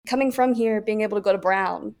coming from here, being able to go to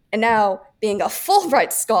Brown, and now being a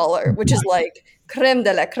Fulbright scholar, which is like creme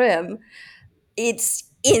de la creme,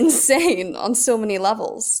 it's insane on so many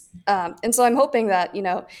levels. And so I'm hoping that,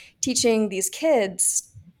 teaching these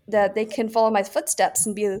kids that they can follow my footsteps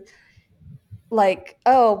and be like,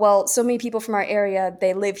 oh, well, so many people from our area,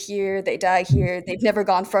 they live here, they die here, they've never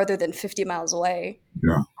gone further than 50 miles away.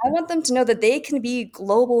 Yeah. I want them to know that they can be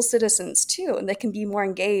global citizens too, and they can be more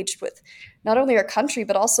engaged with not only our country,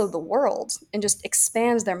 but also the world, and just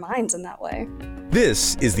expands their minds in that way.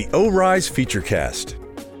 This is the ORISE Featurecast.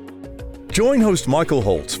 Join host Michael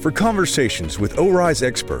Holtz for conversations with ORISE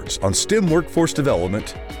experts on STEM workforce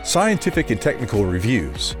development, scientific and technical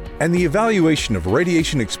reviews, and the evaluation of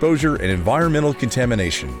radiation exposure and environmental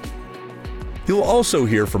contamination. You'll also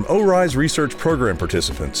hear from ORISE research program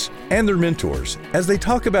participants and their mentors as they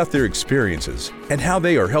talk about their experiences and how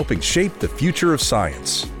they are helping shape the future of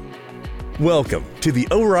science. Welcome to the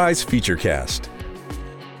ORISE Featurecast.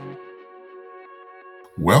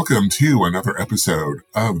 Welcome to another episode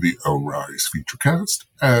of the ORISE Featurecast.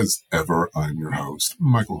 As ever, I'm your host,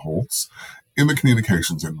 Michael Holtz, in the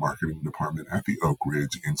Communications and Marketing Department at the Oak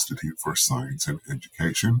Ridge Institute for Science and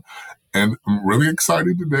Education. And I'm really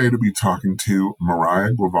excited today to be talking to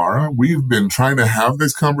Mariah Guevara. We've been trying to have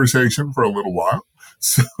this conversation for a little while,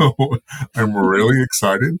 so I'm really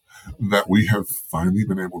excited that we have finally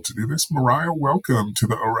been able to do this. Mariah, welcome to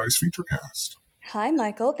the ORISE Featurecast. Hi,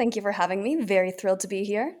 Michael. Thank you for having me. Very thrilled to be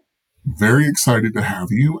here. Very excited to have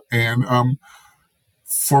you. And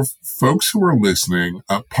for folks who are listening,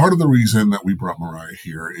 part of the reason that we brought Mariah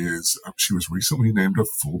here is she was recently named a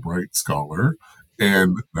Fulbright Scholar,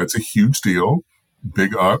 and that's a huge deal.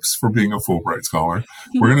 Big ups for being a Fulbright Scholar.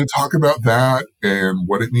 We're going to talk about that and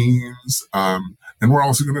what it means. And we're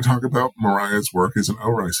also going to talk about Mariah's work as an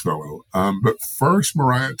ORISE Fellow. But first,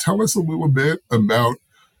 Mariah, tell us a little bit about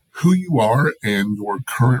who you are and your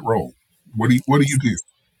current role. What do you do?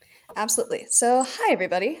 Absolutely. So, hi,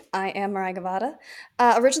 everybody. I am Mariah Guevara,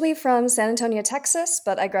 originally from San Antonio, Texas,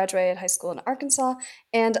 but I graduated high school in Arkansas,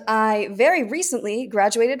 and I very recently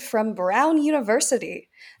graduated from Brown University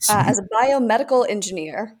as a biomedical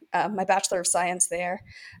engineer, my Bachelor of Science there.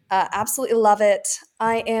 Absolutely love it.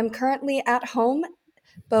 I am currently at home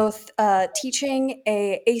both teaching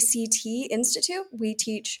a ACT institute. We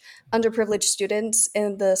teach underprivileged students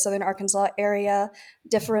in the Southern Arkansas area,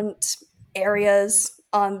 different areas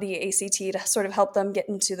on the ACT to sort of help them get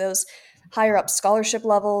into those higher up scholarship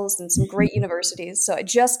levels and some great universities. So I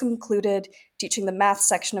just concluded teaching the math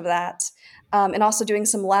section of that, and also doing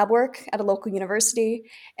some lab work at a local university.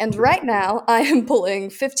 And right now I am pulling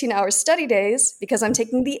 15-hour study days because I'm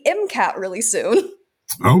taking the MCAT really soon.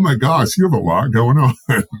 Oh my gosh, you have a lot going on.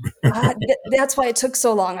 That's why it took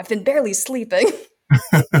so long. I've been barely sleeping.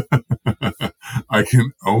 I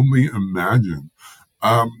can only imagine.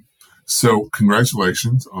 So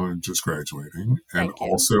congratulations on just graduating and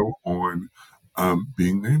also on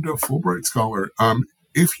being named a Fulbright Scholar.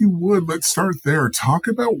 If you would, let's start there. Talk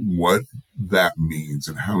about what that means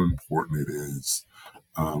and how important it is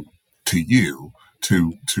to you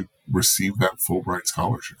to receive that Fulbright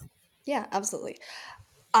Scholarship. Yeah, absolutely.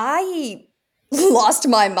 I lost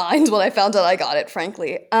my mind when I found out I got it,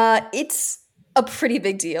 frankly. It's a pretty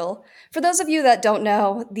big deal. For those of you that don't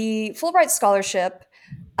know, the Fulbright Scholarship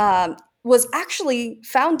was actually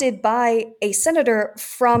founded by a senator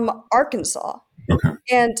from Arkansas. Okay.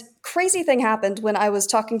 And crazy thing happened when I was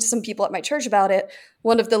talking to some people at my church about it.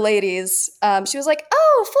 One of the ladies, she was like,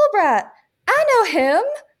 "Oh, Fulbright, I know him.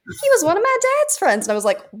 He was one of my dad's friends." And I was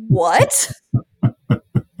like, "What?"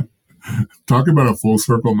 Talk about a full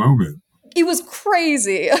circle moment. It was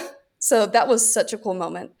crazy. So that was such a cool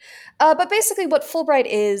moment. But basically what Fulbright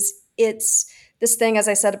is, it's this thing, as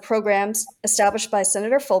I said, a program established by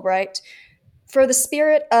Senator Fulbright for the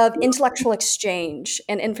spirit of intellectual exchange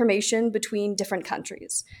and information between different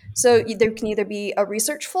countries. So there can either be a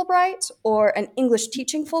research Fulbright or an English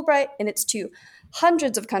teaching Fulbright, and it's to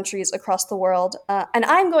hundreds of countries across the world. And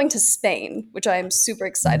I'm going to Spain, which I am super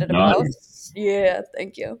excited about. Yeah,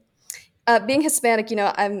 thank you. Being Hispanic,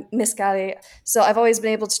 I'm Mexicali, so I've always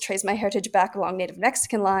been able to trace my heritage back along Native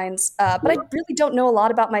Mexican lines, but I really don't know a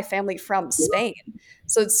lot about my family from Spain.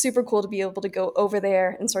 So it's super cool to be able to go over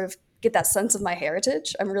there and sort of get that sense of my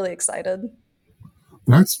heritage. I'm really excited.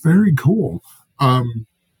 That's very cool.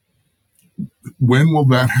 When will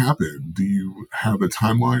that happen? Do you have a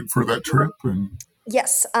timeline for that trip?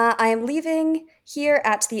 Yes, I am leaving here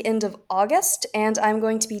at the end of August, and I'm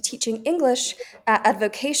going to be teaching English at a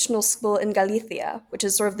vocational school in Galicia, which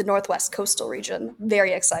is sort of the northwest coastal region.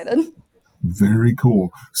 Very excited. Very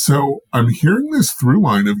cool. So I'm hearing this through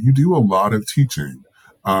line of you do a lot of teaching.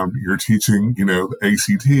 You're teaching, the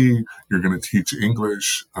ACT. You're going to teach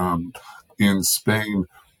English in Spain.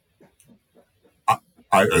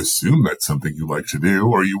 I assume that's something you like to do,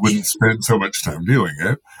 or you wouldn't spend so much time doing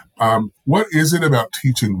it. What is it about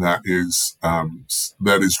teaching that is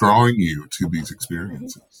drawing you to these Mhm.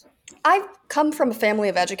 experiences? I come from a family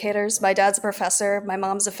of educators. My dad's a professor. My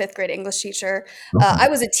mom's a fifth grade English teacher. Okay. I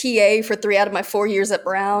was a TA for 3 out of my 4 years at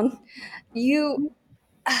Brown. You,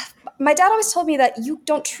 my dad always told me that you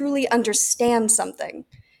don't truly understand something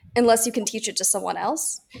unless you can teach it to someone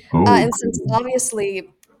else. Oh, And since obviously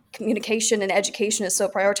communication and education is so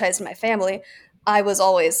prioritized in my family, I was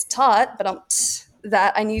always taught,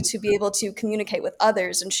 that I need to be able to communicate with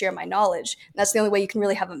others and share my knowledge. And that's the only way you can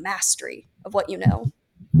really have a mastery of what you know.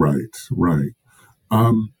 right, right.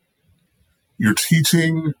 Um, you're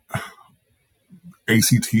teaching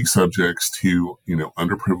ACT subjects to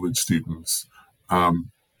underprivileged students.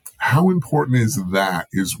 Um, how important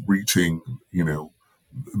is reaching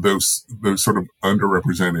those sort of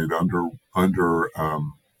underrepresented, under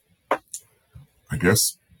I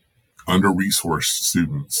guess under resourced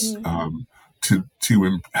students Mhm.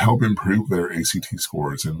 to help improve their ACT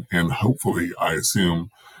scores and hopefully, I assume,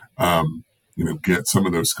 um, get some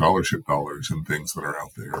of those scholarship dollars and things that are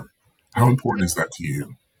out there. How important is that to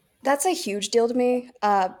you? That's a huge deal to me.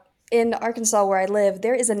 In Arkansas, where I live,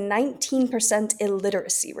 there is a 19%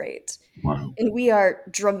 illiteracy rate, Wow. and we are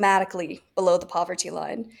dramatically below the poverty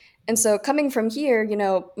line. And so, coming from here,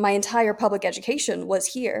 my entire public education was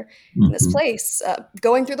here in this Hmm. place,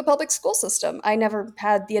 going through the public school system. I never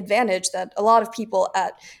had the advantage that a lot of people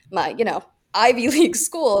at my, Ivy League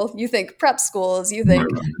school, you think prep schools, you Right,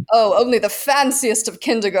 think, oh, only the fanciest of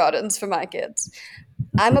kindergartens for my kids.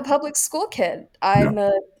 I'm a public school kid. yeah, I'm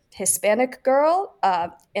a Hispanic girl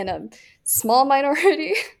in a small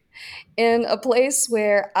minority in a place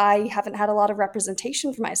where I haven't had a lot of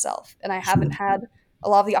representation for myself, and I haven't sure. had a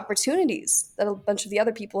lot of the opportunities that a bunch of the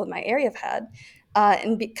other people in my area have had.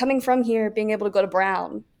 Coming from here, being able to go to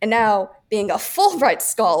Brown, and now being a Fulbright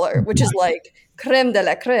scholar, which is like creme de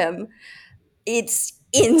la creme, it's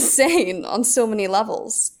insane on so many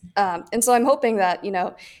levels. And so I'm hoping that,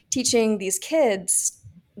 teaching these kids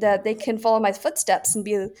that they can follow my footsteps and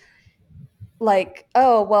be like,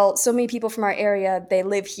 oh, well, so many people from our area, they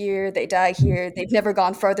live here, they die here, they've never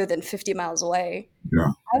gone farther than 50 miles away.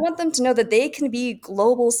 Yeah, I want them to know that they can be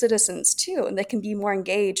global citizens too, and they can be more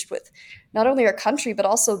engaged with not only our country, but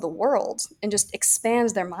also the world and just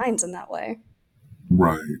expands their minds in that way.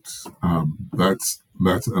 right.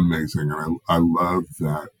 That's amazing, and I love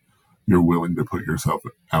that you're willing to put yourself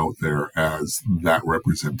out there as that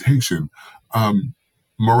representation. Um,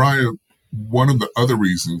 Mariah, one of the other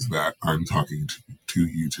reasons that I'm talking to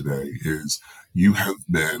you today is you have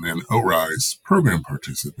been an ORISE program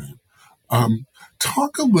participant. Um,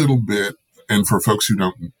 talk a little bit, and for folks who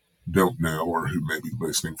don't know or who may be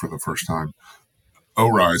listening for the first time,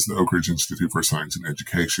 ORISE, the Oak Ridge Institute for Science and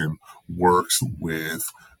Education, works with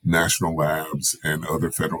national labs and other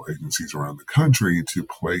federal agencies around the country to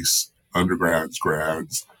place undergrads,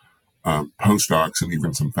 grads, postdocs, and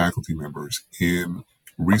even some faculty members in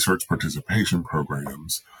research participation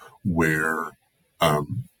programs where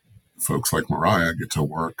folks like Mariah get to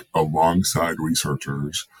work alongside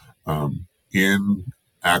researchers in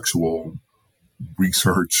actual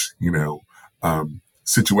research,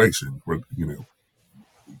 situation where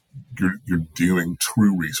you're doing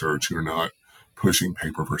true research. You're not pushing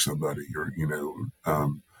paper for somebody. You're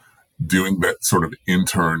doing that sort of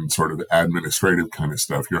intern, sort of administrative kind of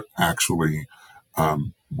stuff. You're actually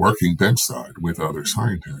working benchside with other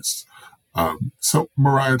scientists. So,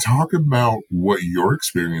 Mariah, talk about what your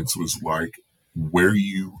experience was like, where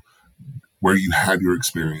you where you had your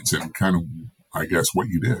experience, and kind of, I guess, what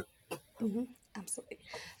you did. Mhm, absolutely.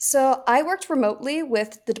 So I worked remotely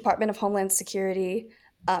with the Department of Homeland Security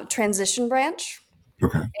transition branch,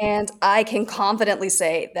 Okay. and I can confidently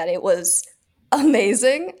say that it was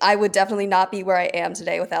amazing. I would definitely not be where I am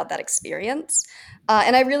today without that experience.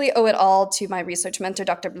 And I really owe it all to my research mentor,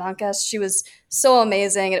 Dr. Blancas. She was so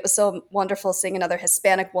amazing. It was so wonderful seeing another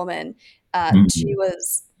Hispanic woman. She Mhm.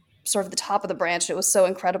 was sort of the top of the branch. It was so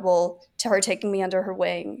incredible to her taking me under her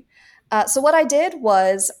wing. So, what I did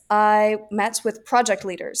was I met with project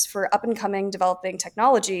leaders for up and coming developing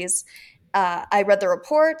technologies. I read the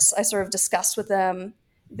reports, I sort of discussed with them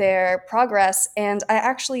their progress, and I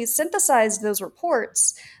actually synthesized those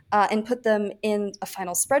reports and put them in a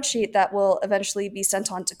final spreadsheet that will eventually be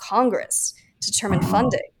sent on to Congress to determine Uh,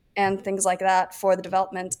 funding and things like that for the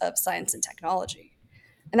development of science and technology.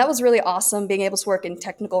 and that was really awesome being able to work in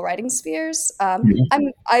technical writing spheres. Yeah.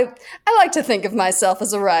 I like to think of myself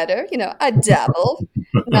as a writer. I dabble,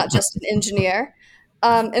 not just an engineer.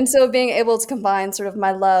 And so being able to combine sort of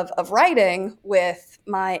my love of writing with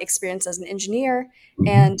my experience as an engineer Mhm.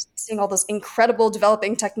 and seeing all those incredible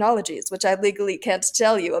developing technologies, which I legally can't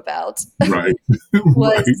tell you about, Right. Right.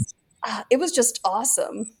 was it was just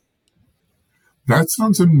awesome. That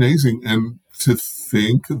sounds amazing. And to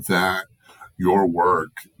think that your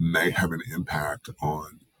work may have an impact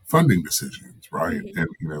on funding decisions, right? Mhm.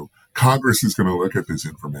 And, Congress is going to look at this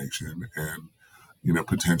information and,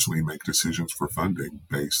 potentially make decisions for funding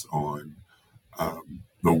based on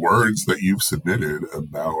the words that you've submitted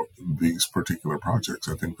about these particular projects.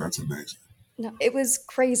 I think that's amazing. No, it was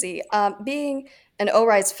crazy. Being an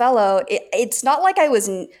ORISE fellow, it's not like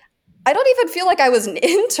I don't even feel like I was an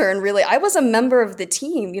intern, really. I was a member of the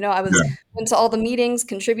team. Yeah. Went to all the meetings,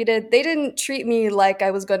 contributed. They didn't treat me like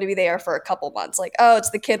I was going to be there for a couple months. Like, oh,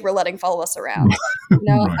 it's the kid we're letting follow us around.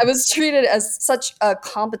 Right. I was treated as such a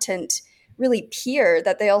competent, really peer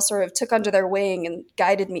that they all sort of took under their wing and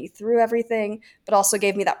guided me through everything, but also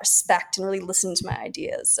gave me that respect and really listened to my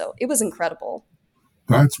ideas. So it was incredible.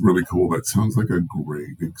 That's really cool. That sounds like a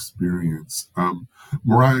great experience.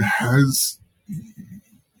 Mariah,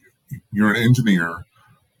 you're an engineer.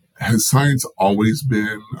 Has science always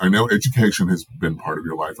been, I know education has been part of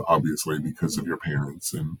your life, obviously, because of your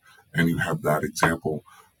parents and you have that example.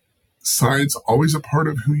 Science always a part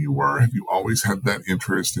of who you were? Have you always had that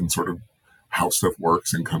interest in sort of how stuff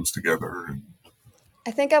works and comes together?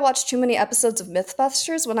 I think I watched too many episodes of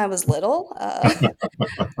Mythbusters when I was little.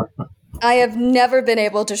 I have never been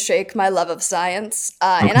able to shake my love of science,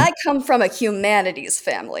 and Okay. I come from a humanities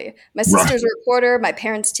family. My Right. sister's a reporter, my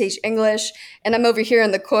parents teach English, and I'm over here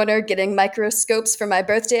in the corner getting microscopes for my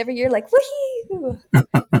birthday every year, like, woohoo!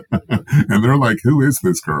 And they're like, who is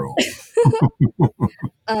this girl?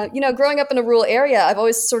 Growing up in a rural area, I've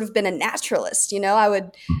always sort of been a naturalist.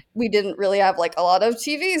 We didn't really have like a lot of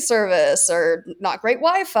TV service or not great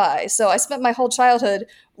Wi-Fi. So I spent my whole childhood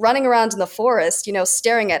running around in the forest,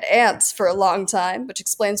 staring at ants for a long time, which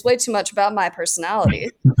explains way too much about my personality.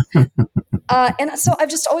 And so I've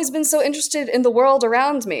just always been so interested in the world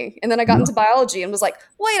around me. And then I got Yeah. into biology and was like,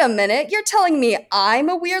 wait a minute, you're telling me I'm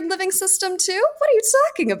a weird living system too? What are you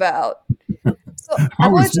talking about? So I've How is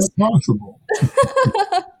always that just possible?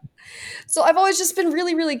 So I've always just been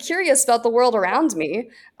really, really curious about the world around me.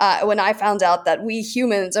 When I found out that we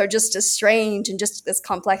humans are just as strange and just as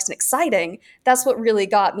complex and exciting, that's what really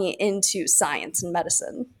got me into science and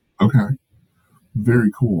medicine. Okay. Very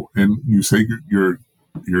cool. And you say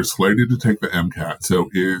you're slated to take the MCAT. So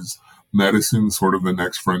is medicine sort of the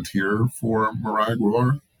next frontier for Mariah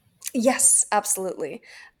Guevara? Yes, absolutely.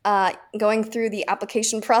 Going through the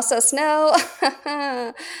application process now,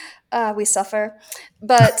 we suffer.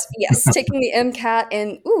 But yes, taking the MCAT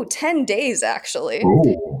in 10 days actually.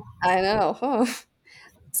 Oh, I know. Huh.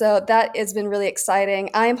 So that has been really exciting.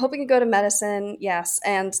 I am hoping to go to medicine, yes.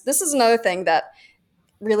 And this is another thing that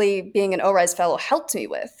really being an ORISE fellow helped me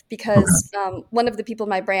with okay. because one of the people in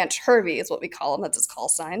my branch, Hervey is what we call him, that's his call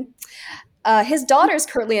sign. His daughter's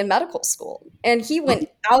currently in medical school, and he went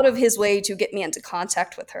out of his way to get me into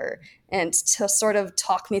contact with her and to sort of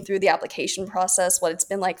talk me through the application process, what it's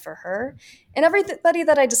been like for her. And everybody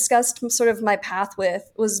that I discussed sort of my path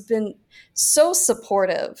with was been so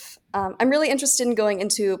supportive. I'm really interested in going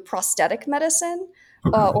into prosthetic medicine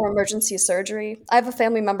Okay. or emergency surgery. I have a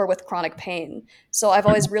family member with chronic pain, so I've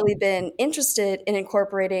always really been interested in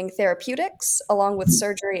incorporating therapeutics along with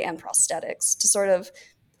surgery and prosthetics to sort of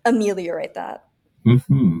ameliorate that.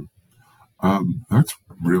 Hmm. That's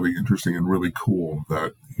really interesting and really cool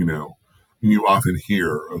that, you often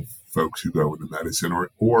hear of folks who go into medicine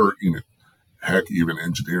or, heck, even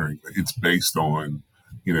engineering. It's based on,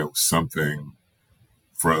 something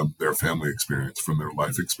from their family experience, from their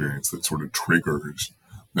life experience that sort of triggers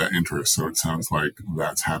that interest. So it sounds like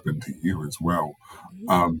that's happened to you as well.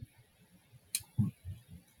 Um,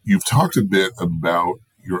 you've talked a bit about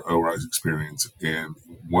your ORISE experience, and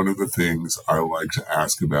one of the things I like to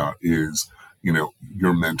ask about is,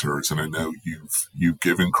 your mentors. And I know you've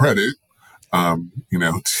given credit,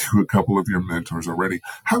 to a couple of your mentors already.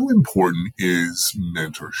 How important is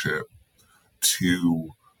mentorship to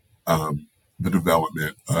the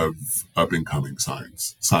development of up and coming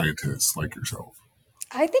scientists like yourself?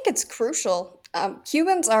 I think it's crucial.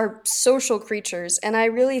 Humans are social creatures, and I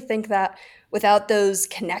really think that without those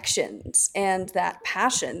connections and that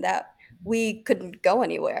passion, that we couldn't go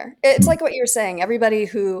anywhere. It's like what you're saying. Everybody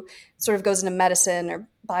who sort of goes into medicine or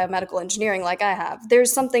biomedical engineering, like I have,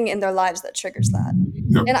 there's something in their lives that triggers that.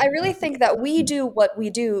 Yep. And I really think that we do what we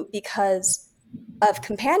do because of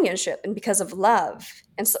companionship and because of love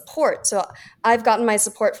and support. So I've gotten my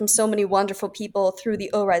support from so many wonderful people through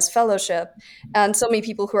the ORISE Fellowship, and so many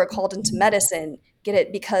people who are called into medicine get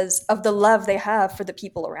it because of the love they have for the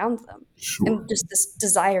people around them Sure. and just this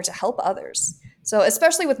desire to help others. So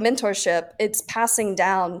especially with mentorship, it's passing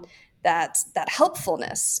down that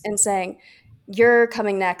helpfulness and saying, you're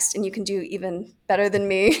coming next and you can do even better than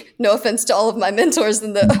me. No offense to all of my mentors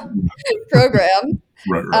in the program.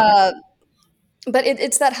 Right, right. Uh, but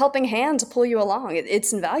it's that helping hand to pull you along.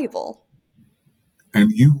 It's invaluable.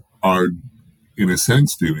 And you are, in a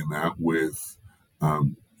sense, doing that with,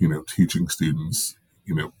 teaching students,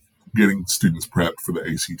 getting students prepped for the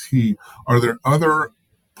ACT. Are there other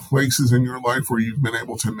places in your life where you've been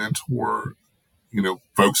able to mentor,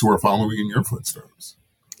 folks who are following in your footsteps?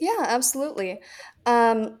 Yeah, absolutely.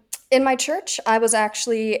 In my church, I was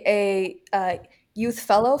actually a youth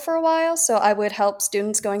fellow for a while, so I would help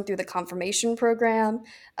students going through the confirmation program,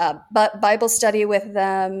 but Bible study with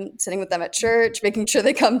them, sitting with them at church, making sure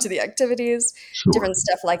they come to the activities, Sure. different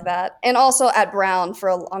stuff like that. And also at Brown for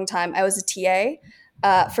a long time, I was a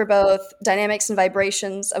TA for both dynamics and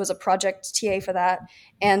vibrations. I was a project TA for that,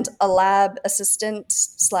 and a lab assistant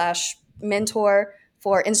slash mentor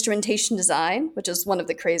for instrumentation design, which is one of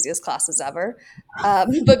the craziest classes ever.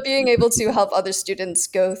 But being able to help other students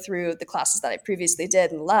go through the classes that I previously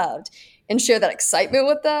did and loved and share that excitement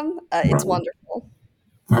with them, it's Right. wonderful.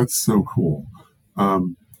 That's so cool.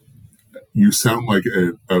 Um, you sound like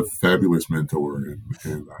a fabulous mentor,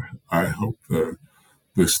 and I hope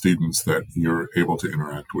the students that you're able to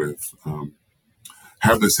interact with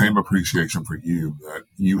have the same appreciation for you that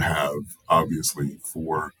you have, obviously,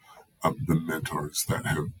 for the mentors that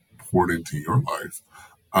have poured into your life.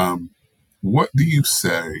 Um, what do you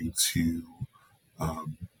say to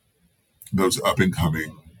um, those up and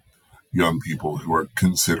coming young people who are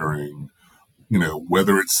considering,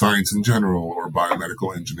 whether it's science in general or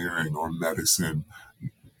biomedical engineering or medicine?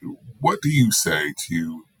 What do you say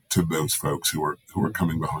to those folks who are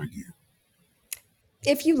coming behind you?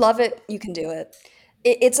 If you love it, you can do it.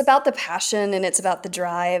 It's about the passion and it's about the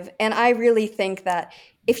drive. And I really think that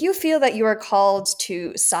if you feel that you are called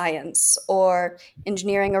to science or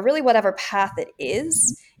engineering or really whatever path it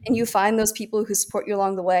is, and you find those people who support you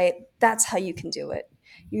along the way, that's how you can do it.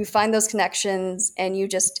 You find those connections and you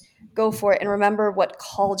just go for it and remember what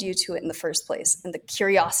called you to it in the first place and the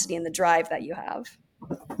curiosity and the drive that you have.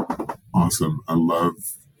 Awesome. I love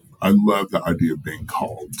the idea of being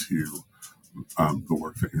called to the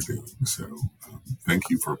work that you're doing. So thank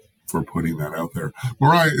you for putting that out there.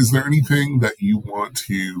 Mariah, is there anything that you want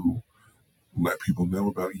to let people know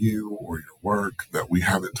about you or your work that we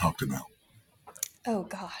haven't talked about? Oh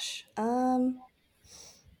gosh.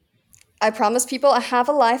 I promise people I have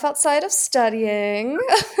a life outside of studying.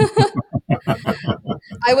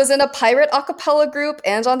 I was in a pirate a cappella group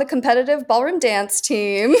and on the competitive ballroom dance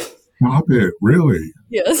team. Stop it. Really?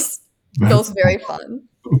 Yes, That's both very fun.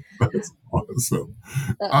 that's awesome.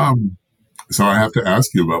 Uh, Um, so I have to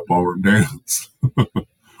ask you about ballroom dance.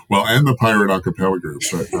 Well, and the pirate a cappella group,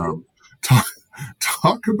 but talk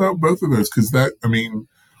talk about both of those because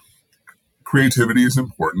creativity is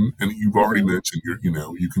important, and you've already mhm. mentioned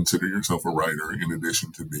you consider yourself a writer in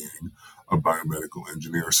addition to being a biomedical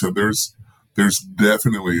engineer. So there's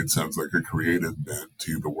definitely, it sounds like, a creative bent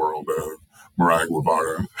to the world of Mariah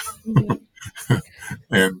Guevara Mhm.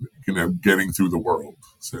 and getting through the world.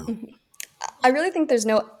 So Mhm. I really think there's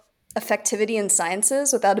no effectivity in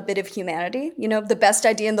sciences without a bit of humanity. You know, the best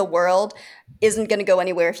idea in the world isn't going to go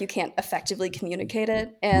anywhere if you can't effectively communicate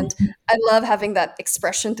it. And mhm, I love having that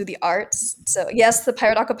expression through the arts. So, yes, the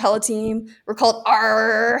pirate a cappella team, we're called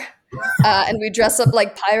R, and we dress up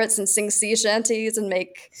like pirates and sing sea shanties and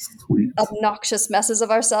make sweet. obnoxious messes of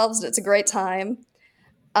ourselves. And it's a great time.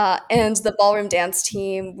 And the ballroom dance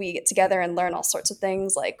team, we get together and learn all sorts of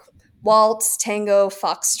things like waltz, tango,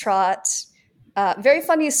 foxtrot. Very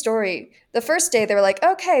funny story. The first day, they were like,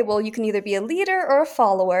 okay, well, you can either be a leader or a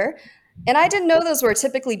follower. And I didn't know those were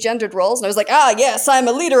typically gendered roles. And I was like, ah, yes, I'm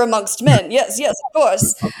a leader amongst men. Yes, yes, of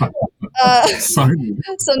course. Uh, Sign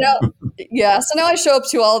so now, yeah, so now I show up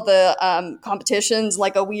to all the competitions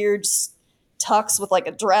like a weird tux with like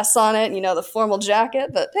a dress on it, you know, the formal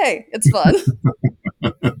jacket. But hey, it's fun.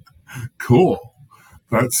 cool.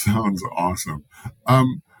 That sounds awesome.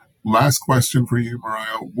 Um, Last question for you,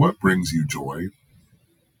 Mariah. What brings you joy?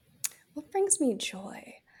 What brings me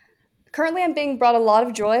joy? Currently, I'm being brought a lot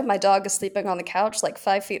of joy. My dog is sleeping on the couch like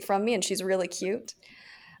 5 feet from me, and she's really cute.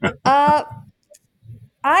 Uh,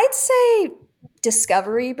 I'd say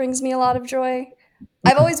discovery brings me a lot of joy.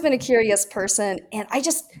 I've always been a curious person, and I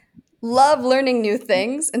just love learning new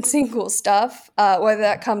things and seeing cool stuff, whether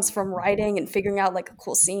that comes from writing and figuring out like a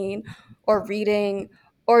cool scene, or reading,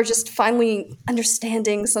 or just finally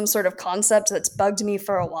understanding some sort of concept that's bugged me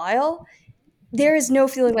for a while. There is no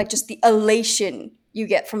feeling like just the elation you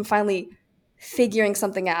get from finally figuring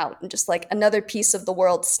something out and just like another piece of the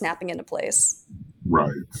world snapping into place.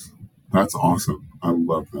 Right. That's awesome. I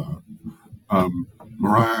love that.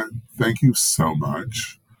 Mariah, thank you so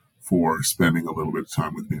much for spending a little bit of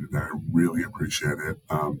time with me today. I really appreciate it.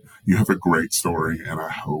 You have a great story, and I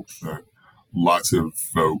hope that lots of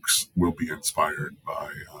folks will be inspired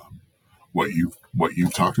by what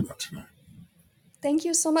you've talked about today. Thank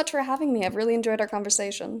you so much for having me. I've really enjoyed our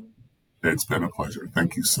conversation. It's been a pleasure.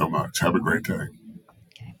 Thank you so much. Have a great day.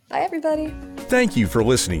 Bye, everybody. Thank you for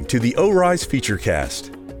listening to the ORISE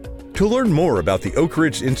Featurecast. To learn more about the Oak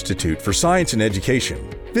Ridge Institute for Science and Education,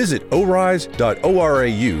 visit orise.orau.gov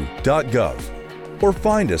or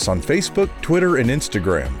find us on Facebook, Twitter, and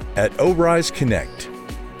Instagram at ORISE Connect.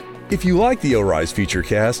 If you like the ORISE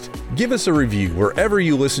Featurecast, give us a review wherever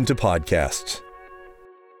you listen to podcasts.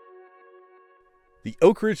 The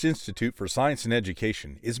Oak Ridge Institute for Science and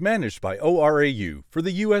Education is managed by ORAU for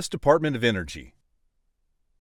the U.S. Department of Energy.